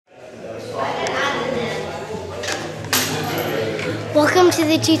Welcome to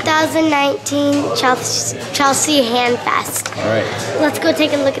the 2019 Chelsea Hamfest. All right. Let's go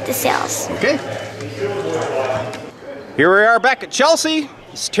take a look at the sales. Okay. Here we are back at Chelsea.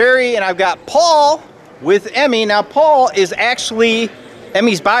 It's Terry and I've got Paul with Emmy. Now Paul is actually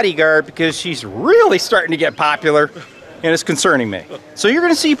Emmy's bodyguard because she's really starting to get popular and it's concerning me. So you're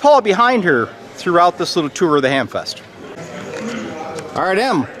going to see Paul behind her throughout this little tour of the Hamfest. All right,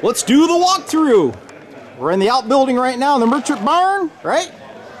 Em, let's do the walkthrough. We're in the outbuilding right now in the Merchant Barn, right?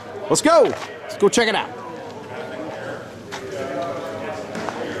 Let's go. Let's go check it out.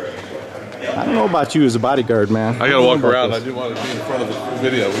 I don't know about you as a bodyguard, man. I gotta walk around. I do want to be in front of the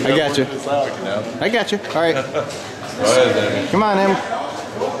video. I got you. I got you. All right. Go ahead, Emmy. Come on, Em.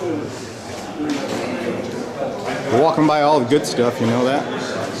 We're walking by all the good stuff, you know that?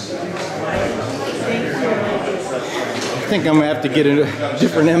 I think I'm gonna have to get a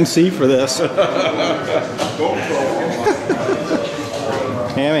different MC for this.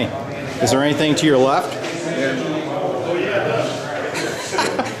 Emmy, is there anything to your left?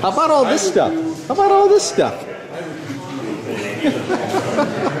 How about all this stuff? How about all this stuff?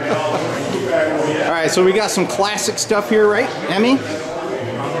 All right, so we got some classic stuff here, right, Emmy?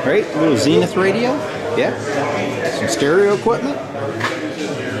 Right, a little Zenith radio, yeah. Some stereo equipment.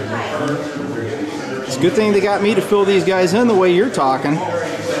 It's a good thing they got me to fill these guys in the way you're talking.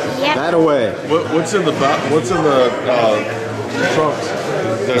 Yep. That away. What's in the trunks?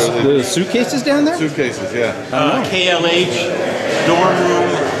 The suitcases down there? Suitcases, yeah. KLH, dorm room,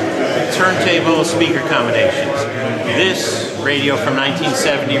 turntable, speaker combinations. This radio from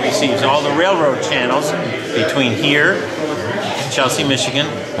 1970 receives all the railroad channels between here, Chelsea, Michigan,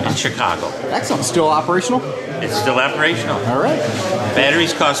 and Chicago. Excellent. Still operational? It's still operational. All right.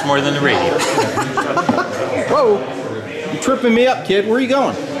 Batteries cost more than the radio. Whoa. You're tripping me up, kid. Where are you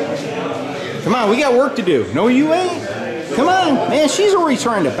going? Come on, we got work to do. No, you ain't. Come on. Man, she's already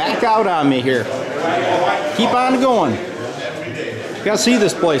trying to back out on me here. Keep on going. You gotta see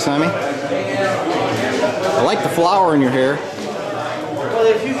this place, Emmy. I like the flower in your hair. Well,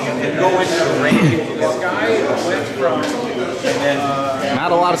 if you could go into the range, this guy went from...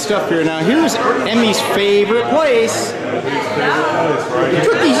 Not a lot of stuff here. Now, here's Emmy's favorite place.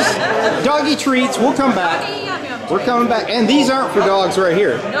 Cookies. Doggy treats. We'll come back. We're coming back. And these aren't for dogs right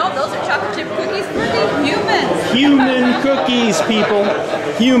here. No, those are chocolate chip cookies for the humans. Human cookies, people.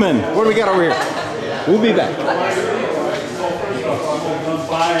 Human. What do we got over here? We'll be back.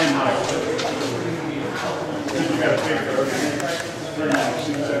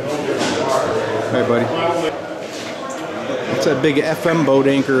 Hey, buddy. What's that big FM boat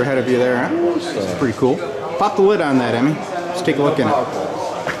anchor ahead of you there, huh? That's pretty cool. Pop the lid on that, Emmy. Let's take a look in it.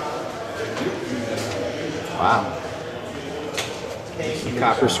 Wow. Some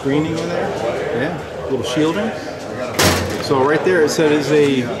copper screening in there. Yeah, a little shielding. So right there it said it's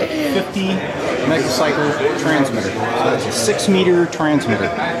a 50 megacycle transmitter. So that's a 6-meter transmitter.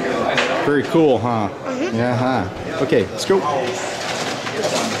 Very cool, huh? Yeah, huh? Okay, let's go.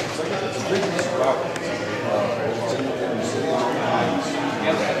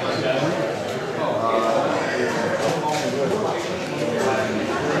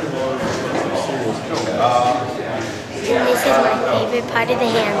 This is my favorite part of the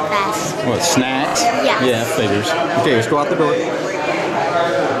Hamfest. What, snacks? Yeah. Yeah, figures. Okay, let's go out the door.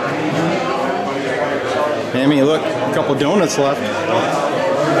 Emmy, look, a couple donuts left.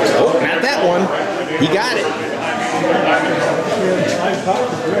 Oh, not that one. He got it.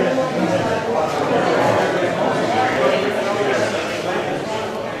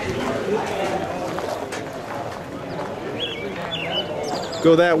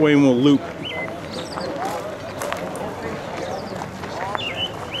 Go that way and we'll loop.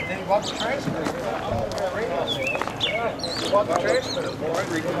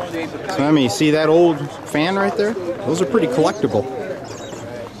 So, Emmy, see that old fan right there? Those are pretty collectible.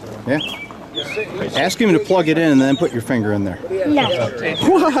 Yeah. Ask him to plug it in and then put your finger in there. No.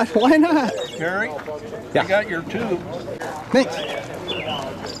 What? Why not? Gary, Yeah. you got your tube. Thanks.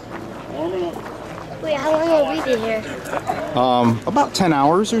 Wait, how long will we be here? About 10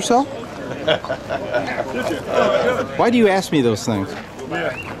 hours or so. Why do you ask me those things?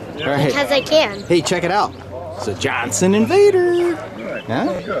 All right. Because I can. Hey, check it out. It's a Johnson Invader.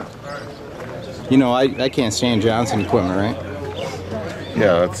 Yeah? You know, I can't stand Johnson equipment, right?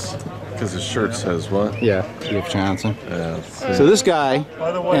 Yeah, that's because his shirt says what? Yeah, G.F. Johnson. Yeah. So this guy,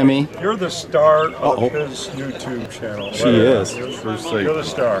 By the way, Emmy. you're the star of Uh-oh. his YouTube channel. She is. You're the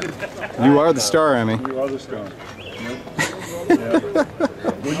star. You are the star, Emmy. You are the star. Yeah.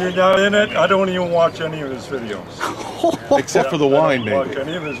 When you're not in it, I don't even watch any of his videos. Except for the wine, I don't watch maybe.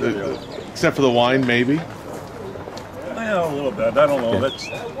 any of his videos. Except for the wine, maybe. I Yeah, a little bit. I don't know. That's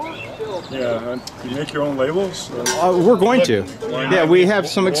you make your own labels. We're going to. Yeah, we have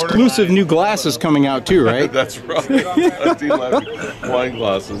some exclusive new glasses coming out too, right? That's right. I do like wine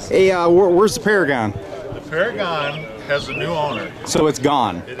glasses. Hey, where's the Paragon? The Paragon has a new owner. So it's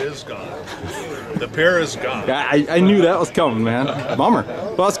gone. It is gone. The pair is gone. I knew that was coming, man. Bummer.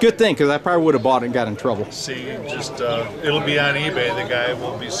 Well, it's a good thing because I probably would have bought it and got in trouble. See, just it'll be on eBay. The guy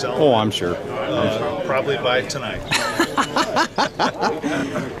will be selling. Oh, I'm sure. Probably by tonight.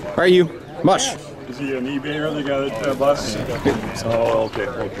 Are you? Mush. Is he an eBayer, the guy that bought it? Oh, okay.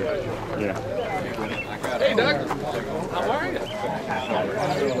 Yeah. Hey, Doug. How are you?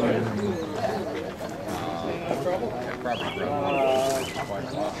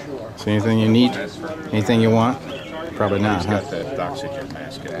 So anything you need? Anything you want? Probably not, huh? That oxygen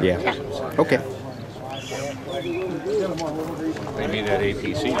mask. Yeah. Okay. They need that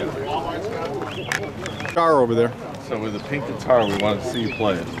APC. Car over there. So with the pink guitar, we wanted to see you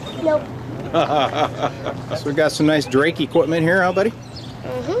play it. Nope. So we got some nice Drake equipment here, huh, buddy?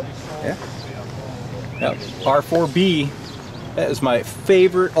 Yeah. R4B, that is my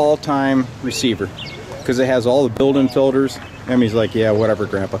favorite all-time receiver because it has all the built-in filters. Emmy's like, yeah, whatever,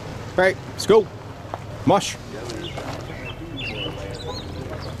 Grandpa. All right, let's go. Mush.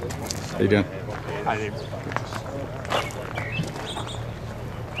 How you doing? I've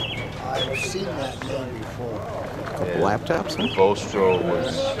seen that name before. Couple laptops, huh? Vostro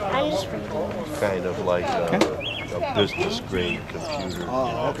was I'm just reading. kind of like a business-grade computer.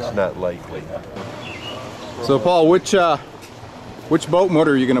 It's not lightweight. So, Paul, which boat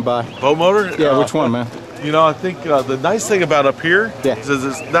motor are you gonna buy? Boat motor? Yeah, which one, man? You know, I think the nice thing about up here Yeah. is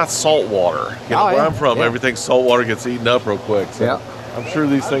it's not salt water. You know, Oh, where yeah. I'm from, Yeah. everything salt water gets eaten up real quick. So Yeah. I'm sure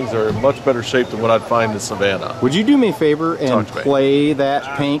these things are in much better shape than what I'd find in Savannah. Would you do me a favor and Talk to me. play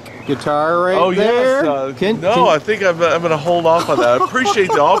that pink guitar right there? Yes. I think I'm going to hold off on that. I appreciate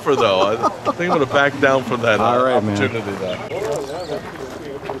the offer, though. I think I'm going to back down from that All right, man. opportunity. Okay.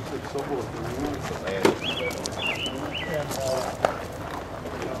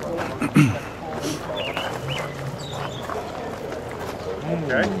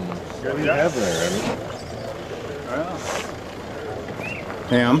 What do you have there, Emmy?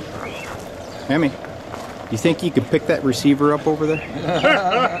 Emmy, you think you could pick that receiver up over there?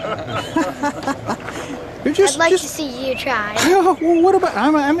 I'd like to see you try. Well, what about?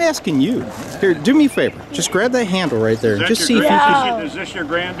 I'm asking you. Here, do me a favor. Just grab that handle right there and just see if you can. Is this your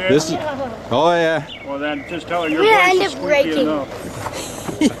granddad? This is. Oh yeah. Well, then just tell her your We're gonna voice end is up squeaky breaking. enough.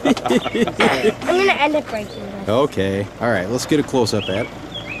 I'm gonna end up breaking this. Okay. All right. Let's get a close up at it.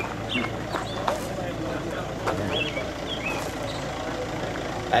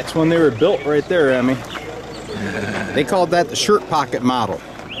 That's when they were built right there, Emmy. They called that the shirt pocket model.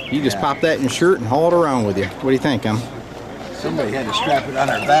 You just pop that in your shirt and haul it around with you. What do you think, Em? Somebody had to strap it on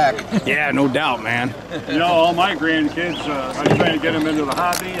their back. Yeah, no doubt, man. You know, all my grandkids, I was trying to get them into the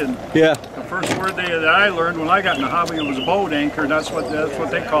hobby, and Yeah. the first word that I learned when I got in the hobby was boat anchor. That's what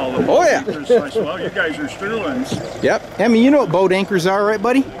they call them. Oh, yeah. Anchors. So I said, well, you guys are Sterlings. Yep. Emmy, you know what boat anchors are, right,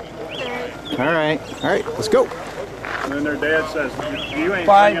 buddy? All right. All right. Let's go. And then their dad says, you ain't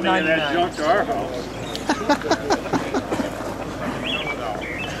bringing any of that junk to our house.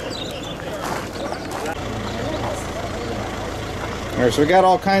 All right, so we got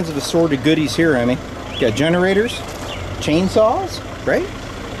all kinds of assorted goodies here, Emmy. Got generators, chainsaws, right?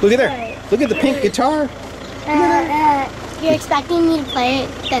 Look at there. Look at the pink guitar. You're expecting me to play it?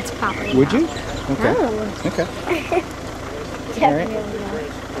 That's probably Would you? Okay. Oh. Okay.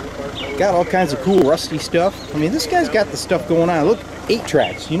 Definitely. Got all kinds of cool rusty stuff. I mean, this guy's got the stuff going on. Look, 8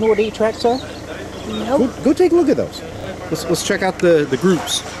 tracks. You know what 8 tracks are? Nope. Go take a look at those. Let's check out the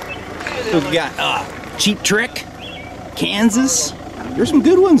groups. So we got Cheap Trick, Kansas. There's some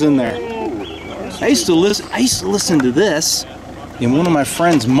good ones in there. I used to listen to this in one of my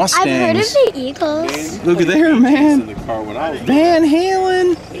friend's Mustangs. I've heard of the Eagles. Look at there, man. Van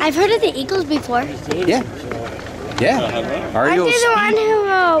Halen. I've heard of the Eagles before. Yeah. Yeah. Aren't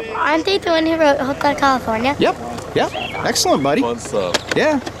they the one who wrote Hotel California? Yep. Yep. Excellent, buddy. Fun stuff.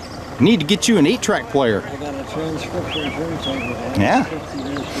 Yeah. Need to get you an 8-track player. Yeah.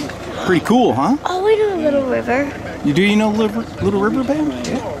 Pretty cool, huh? Oh, we know Little River. You know Little River Band?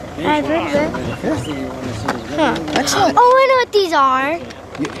 Yeah. I've heard of it. Huh. Excellent. Oh, I know what these are.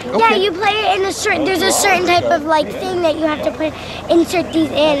 Okay. Yeah, you play it in a certain. There's a certain type of like thing that you have to insert these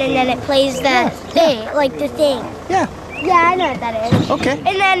in, and then it plays the thing, like the thing. Yeah. Yeah, I know what that is. Okay.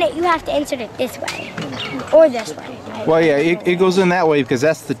 And then you have to insert it this way, or this way. Well, yeah, it goes in that way because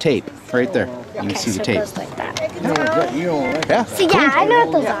that's the tape right there. You can Okay, see so the it tape. goes like that. Yeah. So yeah, I know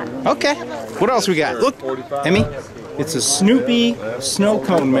what those are. Okay. What else we got? Look, Emmy. It's a Snoopy snow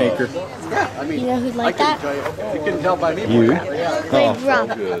cone maker. You know who'd like that? You can tell by me. You? My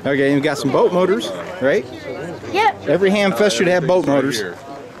brother. Okay, you've got some boat motors, right? Yep. Every Hamfest should have boat motors.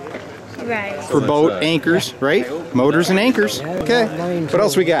 Right. For boat anchors, right? Motors and anchors. Okay. What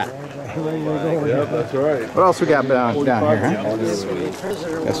else we got? Yeah, that's right. What else we got down here,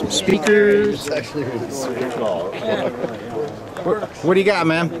 huh? Got some speakers. What do you got,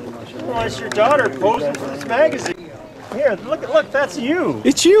 man? Well, it's your daughter posing for this magazine. Here, look, that's you.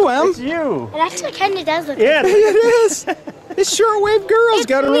 It's you, Em. It's you. It actually kind of does look Yeah, It is. It's Shortwave Girls.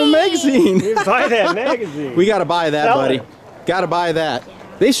 Got her own magazine. buy that magazine. We got to buy that, Sell buddy. it. Got to buy that.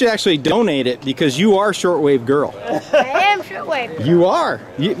 They should actually donate it because you are Shortwave Girl. I am Shortwave. You are.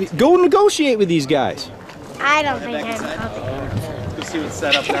 Go negotiate with these guys. I don't think I'm helping. See what's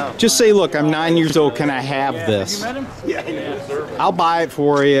set up now. Just say, look, I'm 9 years old. Can I have this? I'll buy it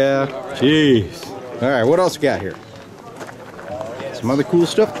for you. Jeez. All right, what else we got here? Some other cool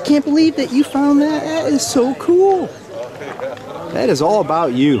stuff. I can't believe that you found that. That is so cool. That is all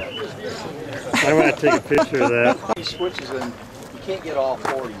about you. I want to take a picture of that. These switches in, you can't get all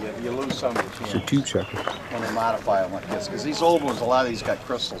 40. You lose some of the It's a chance tube checker. when they modify them like this. Because these old ones, a lot of these got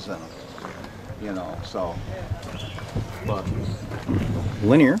crystals in them. You know, so. But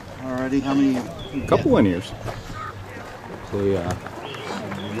Linear. already, how many? A couple linears. So, yeah.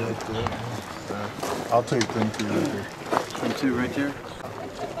 I'll take them two right there. Them two right there.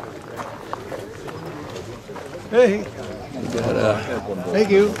 Hey. Thank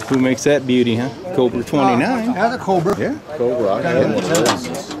you. Who makes that beauty, huh? Cobra 29. That's a Cobra. Yeah.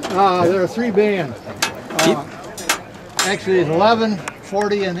 There are 3 bands. Actually, it's 11,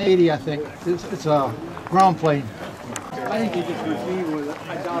 40, and 80, I think. It's a ground plane. I think you just proceed with it.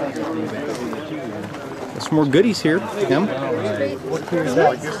 I doubt it's Some more goodies here. Em.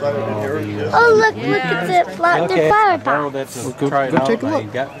 Oh, look at the flower pot. Go take a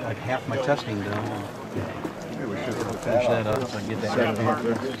look. got like half my testing done. Maybe we should finish that up so I can get that out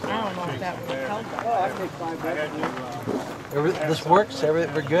there. This works?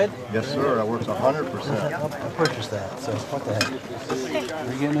 We're good? Yes, sir. That works 100%. I'll purchase that. So what the heck?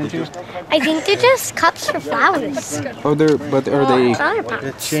 We're getting into? I think they're just cups for flowers. Oh, are they Flower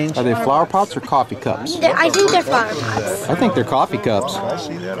pots. are they flower pots or coffee cups? I think they're flower pots. I think they're coffee cups.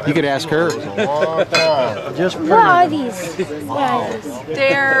 You could ask her. What are these? What are these?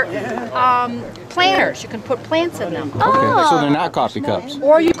 They're planters. You can put plants in them. Okay, so they're not coffee cups.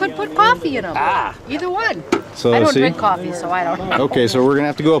 Or you could put coffee in them. Either one. So I don't see. drink coffee, so I don't know. Okay, so we're gonna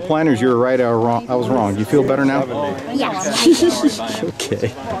have to go with planters. You were right. I was wrong. Do you feel better now? Yes.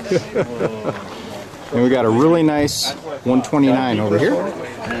 Okay. And we got a really nice 129 over here.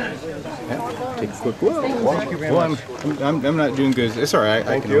 Yeah, take a quick look. Well, I'm not doing good. It's all right.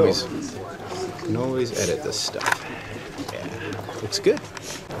 I can always edit this stuff. Yeah, looks good.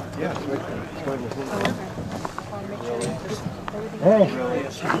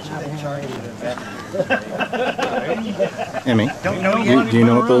 Emmy, do you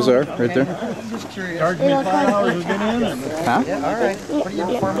know what those are right there? Charge me $5 to get in. Huh?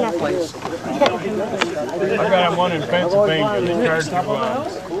 I got one in Pennsylvania. They charge you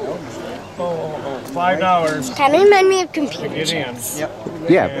 $5 Kind of remind me of to computer get in. chips.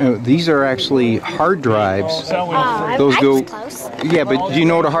 Yeah, these are actually hard drives. Oh, Those I go. was close. Yeah, but do you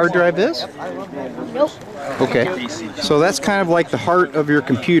know what a hard drive is? Nope. Okay. So that's kind of like the heart of your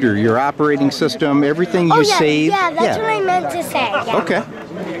computer, your operating system, everything you Oh yeah, save. yeah, that's what I meant to say. Yeah. Okay.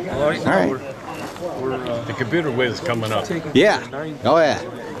 All right. The computer whiz coming up. Yeah. Oh yeah.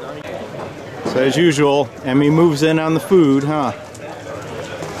 So as usual, Emmy moves in on the food, huh?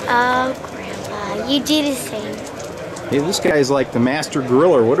 Oh, Grandpa, you do the same. Hey, this guy's like the master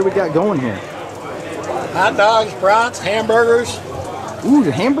griller. What do we got going here? Hot dogs, brats, hamburgers. Ooh,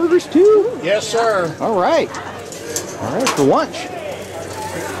 the hamburgers too? Yes, sir. All right. All right, for lunch.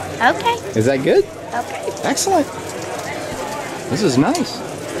 Okay. Is that good? Okay. Excellent. This is nice.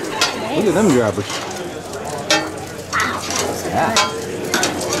 Look at them droppers. Yeah.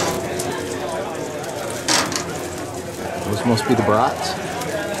 Those must be the brats.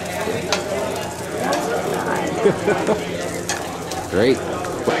 Great.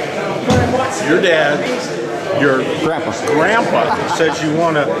 Your dad, your Grandpa. grandpa says you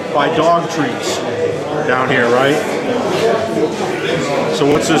want to buy dog treats down here, right? So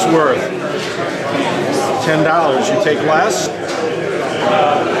what's this worth? $10. You take less?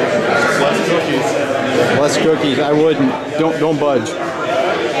 Less cookies. Less cookies. I wouldn't. Don't budge.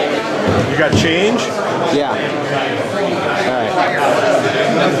 You got change? Yeah. All right.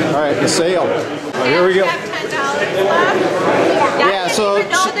 All right. The sale. Here we go. things left? Yeah, I so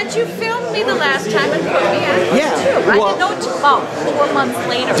didn't even know that you filmed me the last time and put me on Yeah, too. I well- didn't know until about 4 months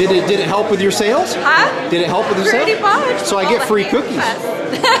later. did it help with your sales? Huh? Did it help with your Pretty sales? much. So I get free cookies.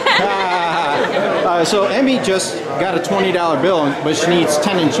 So Emmy just got a $20 bill, but she needs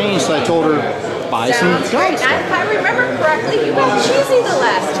 10 and change, so I told her buy some Sounds great. stuff. If I remember correctly, you got cheesy the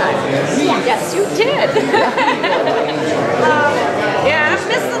last time. Yes, you did. Yeah, I'm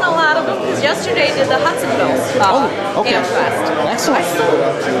missing a lot of them because yesterday did the Hudsonville okay. Hamfest. Excellent. I sold a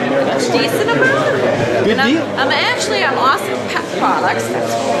decent amount of them. Good And deal. I'm Awesome Pet Products.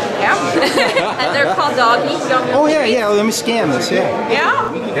 That's what I am. And they're called doggy. Oh yeah, yeah. Let me scan this. Yeah. Yeah.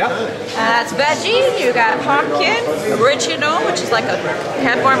 Yeah. That's veggie. You got pumpkin, original, which is like a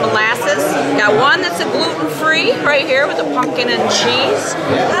Padmore molasses. Got one that's a gluten-free right here with a pumpkin and cheese.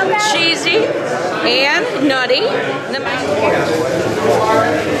 Cheesy and nutty. And then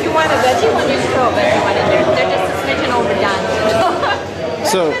if you want a veggie one, you can throw a veggie one in there. They're just a smidgen overdone.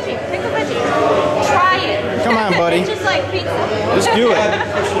 So- Pick a veggie. Try it. Come on, buddy. It's just like pizza. Let's do it.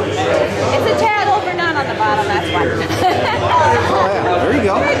 It's a tad overdone on the bottom, that's why. Oh yeah. There you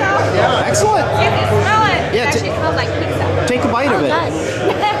go. There you go. Excellent. See if you smell it. It Yeah, actually smells like pizza. Take a bite of it.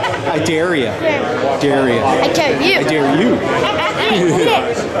 I dare you. Dare you. I tell you. I dare you.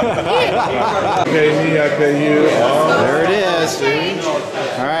 Pay me, I pay you. There it is.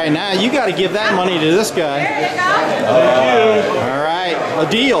 All right, now you got to give that money to this guy. There you go. All right, a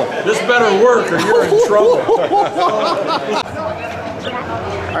deal. This better work or you're in trouble.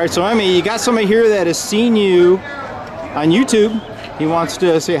 All right, so Emmy, you got somebody here that has seen you on YouTube. He wants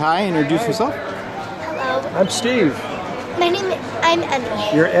to say hi, introduce himself. Hello. I'm Steve. I'm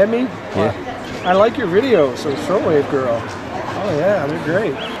Emmy. You're Emmy? Yeah. I like your videos, so Shortwave Girl. Oh yeah, they're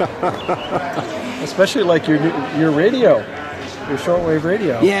great. Especially like your radio, your Shortwave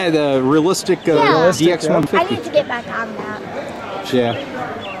radio. Yeah, the realistic DX150. I need to get back on that. Yeah.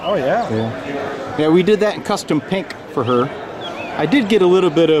 Oh yeah. Yeah. Yeah, we did that in custom pink for her. I did get a little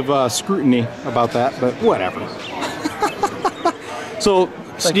bit of scrutiny about that, but whatever. So,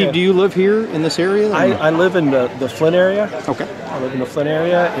 Steve, do you live here in this area? I live in the Flint area. Okay. I live in the Flint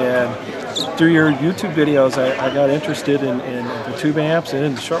area, and through your YouTube videos, I got interested in the tube amps and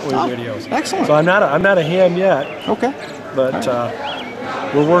in the shortwave videos. Excellent. So I'm not a ham yet. Okay. But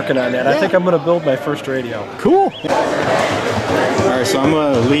we're working on that. I think I'm going to build my first radio. Cool. All right, so I'm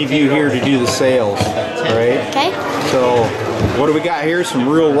going to leave you here to do the sales. All right. Okay. So, what do we got here? Some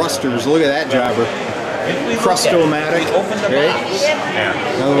real rusters. Look at that jobber. Crustomatic. Okay.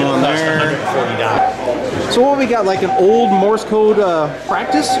 Another one there. So what we got? Like an old Morse code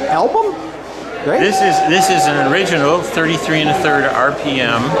practice album? Right? This is an original 33 1/3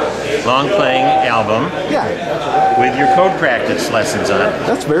 RPM long playing album. Yeah. With your code practice lessons on it.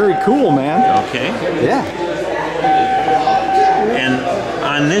 That's very cool, man. Okay. Yeah. And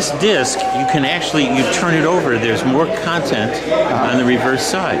on this disc, you can actually, you turn it over, there's more content on the reverse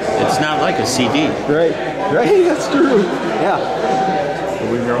side. It's not like a CD. Right. Right, that's true. Yeah. Are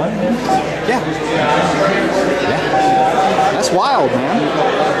we rolling? Yeah. Yeah. That's wild, man.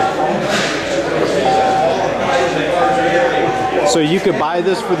 So you could buy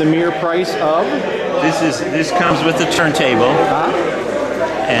this for the mere price of? This comes with the turntable.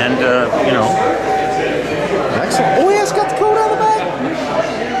 And, you know. Excellent. Oh, yeah, it's got the code on the back.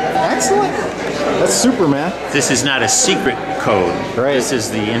 Excellent. That's super, man. This is not a secret code. Right. This is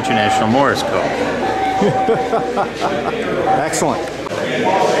the International Morse code. Excellent.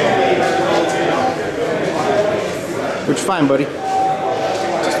 What'd you find, buddy?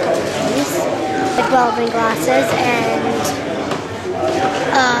 Like welding glasses and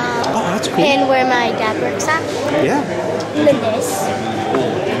oh, that's cool. and where my dad works at. Yeah. And then this.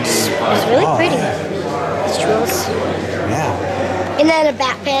 It's really pretty. It's jewels. Yeah. And then a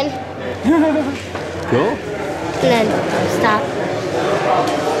bat pen. Cool. And then stop.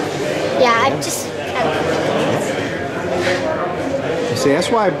 Yeah, I'm just kind of. See, that's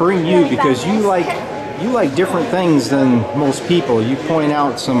why I bring you, because you like different things than most people. You point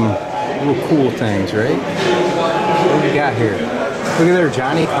out some real cool things, right? What do we got here? Look at there,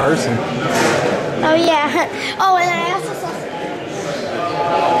 Johnny Carson. Oh yeah. Oh, and I also saw.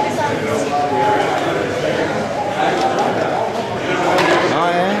 Oh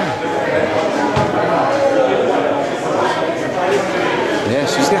yeah. Yeah,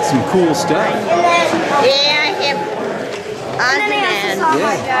 she's got some cool stuff. Yeah, I have on demand.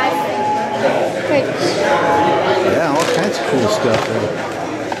 Yeah, all kinds of cool stuff there.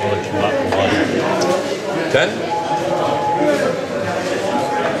 10?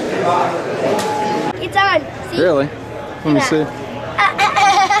 It's on. See? Really? Let me see.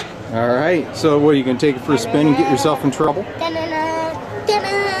 All right. So what, are you going to take it for a spin and get yourself in trouble?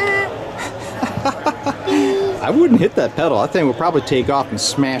 I wouldn't hit that pedal. I think we'll probably take off and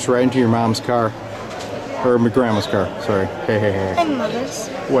smash right into your mom's car. Or my grandma's car. Sorry. Hey. My mother's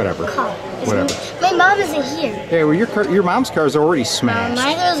Whatever. car. Whatever. My mom isn't here. Hey, well, your mom's car's already smashed.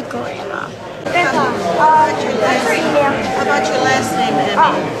 Neither is Grandma. Grandpa, how about your last name, Emmy?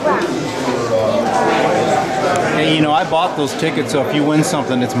 Hey, you know, I bought those tickets, so if you win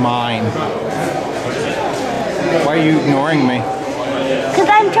something, it's mine. Why are you ignoring me? Because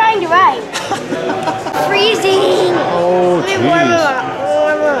I'm trying to write. Freezing. Oh, Let me warm them up.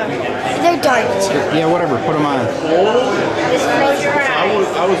 They're dark. Yeah, whatever. Put them on.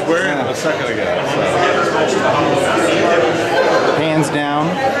 I was wearing them a second ago. Hands down.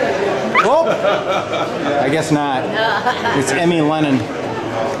 Oh! I guess not. It's Emmy Lennon.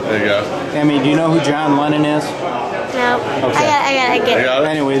 There you go. Emmy, do you know who John Lennon is? No. Okay. I get it.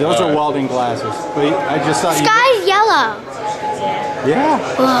 Anyway, those are welding glasses. But I just thought Sky's yellow. Yeah.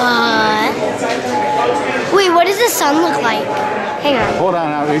 What? Wait, what does the sun look like? Hang on. Hold on,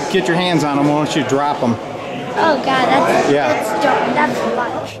 now. Get your hands on them. Why don't you drop them? Oh God, that's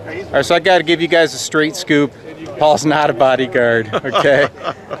much. All right, so I got to give you guys a straight scoop. Paul's not a bodyguard, okay?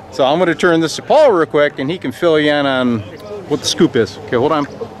 So I'm going to turn this to Paul real quick, and he can fill you in on what the scoop is. Okay, hold on.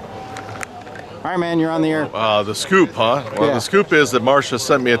 All right, man, you're on the air. The scoop, huh? Well, Yeah. The scoop is that Marcia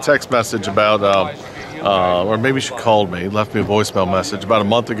sent me a text message about, or maybe she called me, left me a voicemail message about a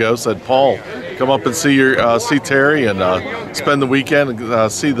month ago, said, Paul, come up and see Terry and spend the weekend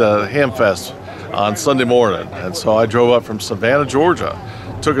and see the Hamfest on Sunday morning. And so I drove up from Savannah, Georgia,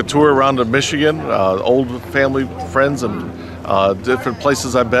 took a tour around to Michigan, old family, friends, and different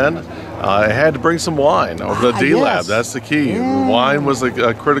places I've been. I had to bring some wine over to D-Lab. Yes. That's the key. Yeah. Wine was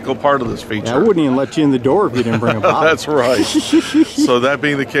a critical part of this feature. Yeah, I wouldn't even let you in the door if you didn't bring a bottle. That's right. So that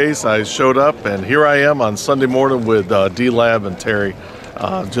being the case, I showed up, and here I am on Sunday morning with D-Lab and Terry,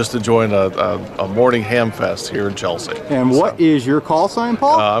 just enjoying a morning Hamfest here in Chelsea. And what is your call sign,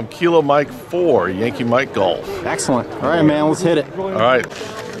 Paul? I'm Kilo Mike 4, Yankee Mike Golf. Excellent. All right, man, let's hit it. All right.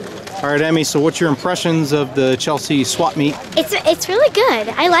 All right, Emmy, so what's your impressions of the Chelsea swap meet? It's really good.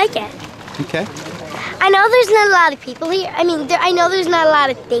 I like it. Okay. I know there's not a lot of people here. I mean, I know there's not a lot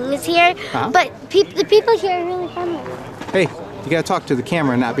of things here, but the people here are really friendly. Hey, you gotta talk to the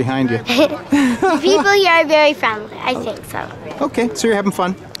camera, not behind you. The people here are very friendly. I think so. Okay, so you're having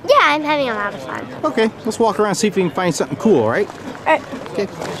fun? Yeah, I'm having a lot of fun. Okay, let's walk around and see if we can find something cool, all right? Okay.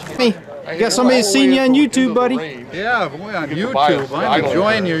 Hey, you got somebody seen you on YouTube, buddy? Yeah, boy, on YouTube. I'm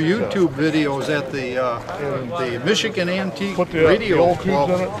enjoying your YouTube videos at the Michigan Antique Radio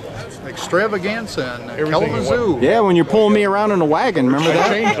Club Extravaganza in Kalamazoo. Yeah, when you're pulling me around in a wagon, remember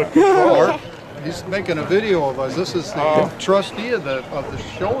that? He's making a video of us. This is the trustee of the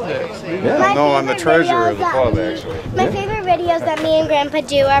show there. Yeah. No, I'm the treasurer of the club, actually. My favorite videos that me and Grandpa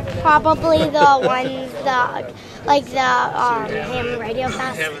do are probably the ones like the ham radio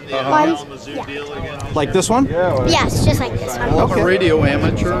fest ones. Yeah. Like this one? Yes, just like this one. I'm a radio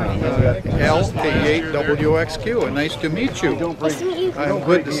amateur, LK8WXQ, and nice to meet you. Nice to meet you. I'm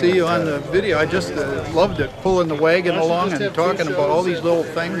good to see you on the video. I just loved it, pulling the wagon along and talking about all these little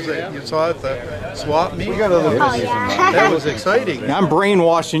things that you saw at the swap meet. Oh, yeah. That was exciting. I'm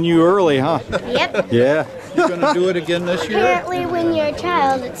brainwashing you early, huh? Yep. Yeah. You're going to do it again this year? Apparently, when you're a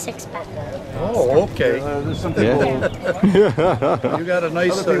child, it's 6 bucks. Oh, okay. Yeah. You got a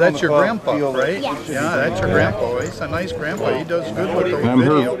nice, that's your grandpa, right? Yes. Yeah, that's your grandpa. He's a nice grandpa. He does good with those I'm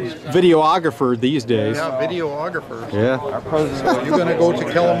her videos. videographer these days. Yeah, videographer. Yeah. So you're going to go to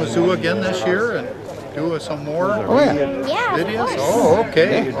Kalamazoo again this year and do some more Yeah, videos? Oh,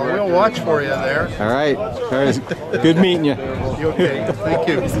 okay. Well, we'll watch for you there. All right. Good meeting you. Okay, thank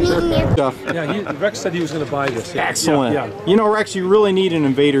you. meeting you. Stuff. Yeah, Rex said he was going to buy this. Yeah. Excellent. Yeah. You know, Rex, you really need an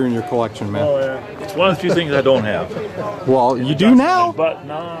invader in your collection, man. Oh, yeah. It's one of the few things I don't have. Well, you do now? But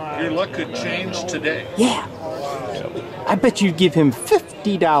no, your luck could change today. Yeah. I bet you'd give him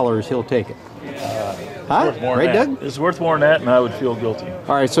 $50, he'll take it. Huh? Right, Doug? It's worth more than that, and I would feel guilty.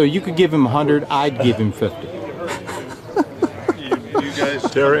 All right, so you could give him 100, I'd give him 50. You guys,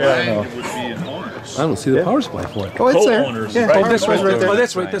 Terry, I know. Would be enormous. I don't see the power supply for it. Oh, it's there. Co-owners, Yeah. right? Oh, this one's right there. Oh,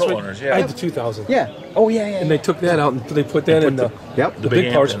 that's right. That's right. Co-owners, yeah. I had the 2000. Yeah. Oh, yeah. And they took that out and they put that in the Yep. the big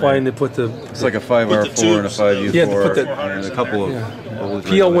big power amp in supply there. and they put the It's like a 5R4 and a 5U4 Yeah, they put the- and a couple of old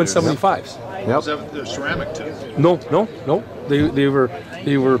PL175s. Yep. The ceramic too. No. They were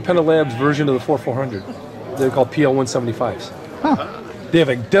Pentalab's version of the 4400. They're called PL175s. Huh. They have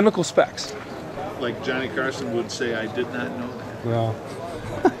identical specs. Like Johnny Carson would say, I did not know that. Well,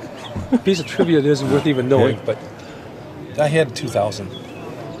 piece of trivia that isn't worth even knowing, but I had 2000.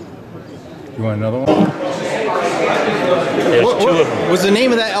 You want another one? There's two of them. Was the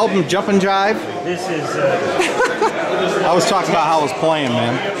name of that album Jump and Jive? This is I was talking about how I was playing,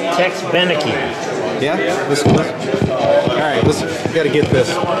 man. Tex Beneke. Yeah? Listen. Alright, listen. We gotta get this.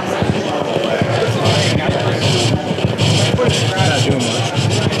 Not doing much.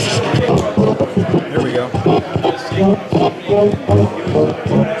 There we go.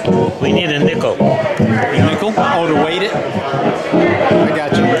 We need a nickel. A nickel? Oh, to weight it? I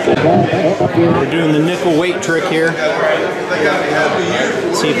got you. We're doing the nickel weight trick here.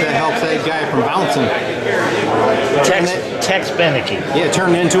 See if that helps that guy from bouncing. Tex Beneke. Yeah,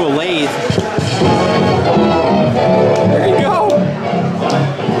 turn it into a lathe. There you go.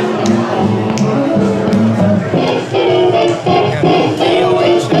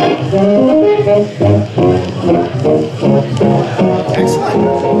 Excellent.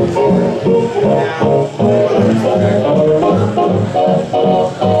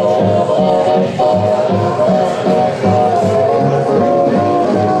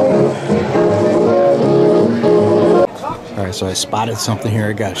 Alright, so I spotted something here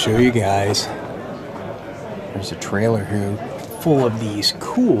I gotta show you guys. There's a trailer here full of these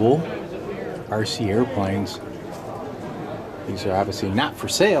cool RC airplanes. These are obviously not for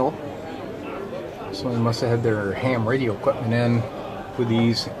sale. Someone must have had their ham radio equipment in with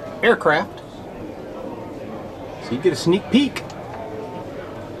these aircraft. So you get a sneak peek.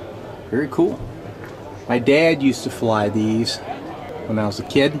 Very cool. My dad used to fly these when I was a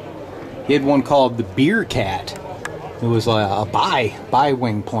kid. He had one called the Beer Cat. It was a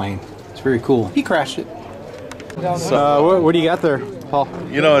bi-wing plane. It's very cool. He crashed it. What do you got there, Paul?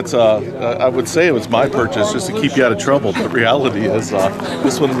 You know, it's I would say it was my purchase just to keep you out of trouble, but reality is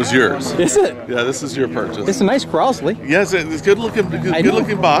this one was yours. Is it? Yeah, this is your purchase. It's a nice Crossley. Yes, it's good looking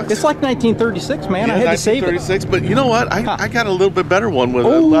box. It's like 1936, man. Yeah, I had to save it. 1936, but you know what? I got a little bit better one with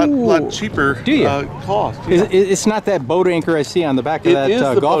a lot cheaper cost. Yeah. It's not that boat anchor I see on the back of that It is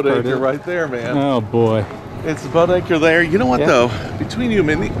the golf boat cart. anchor right there, man. Oh boy. It's the boat anchor there. You know what though? Between you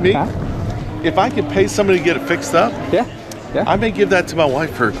and me, if I could pay somebody to get it fixed up, I may give that to my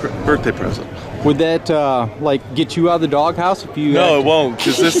wife for a birthday present. Would that like get you out of the doghouse if you? No, it won't,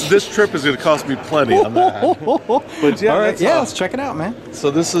 because this trip is going to cost me plenty on that. But yeah, all right, let's check it out, man. So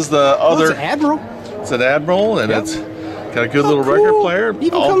this is the other. It's an Admiral. It's an Admiral, and it's got a good little record player.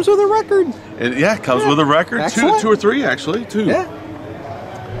 Even comes with a record. It comes with a record. Two or three actually. Two. Yeah.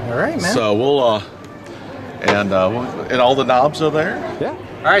 All right, man. So we'll and all the knobs are there. Yeah.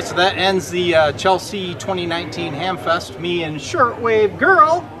 All right, so that ends the Chelsea 2019 Hamfest. Me and Shortwave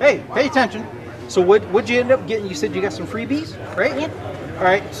Girl. Hey, pay attention. So what'd you end up getting? You said you got some freebies, right? Yep. All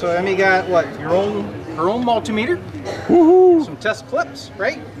right, so Emmy got what? Her own multimeter. Woohoo! Some test clips,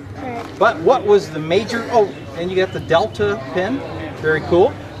 right? Right. But what was the major? Oh, and you got the Delta pin. Very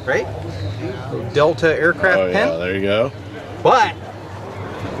cool, right? The Delta aircraft pin. Yeah, there you go. But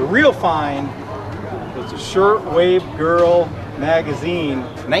the real find was a Shortwave Girl magazine,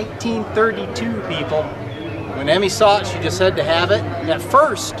 1932, people. When Emmy saw it, she just had to have it. And at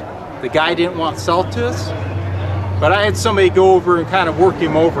first, the guy didn't want to sell it to us, but I had somebody go over and kind of work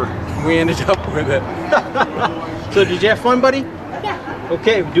him over, and we ended up with it. So did you have fun, buddy? Yeah.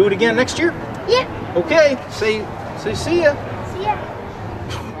 Okay, do it again next year? Yeah. Okay, say see ya. See ya.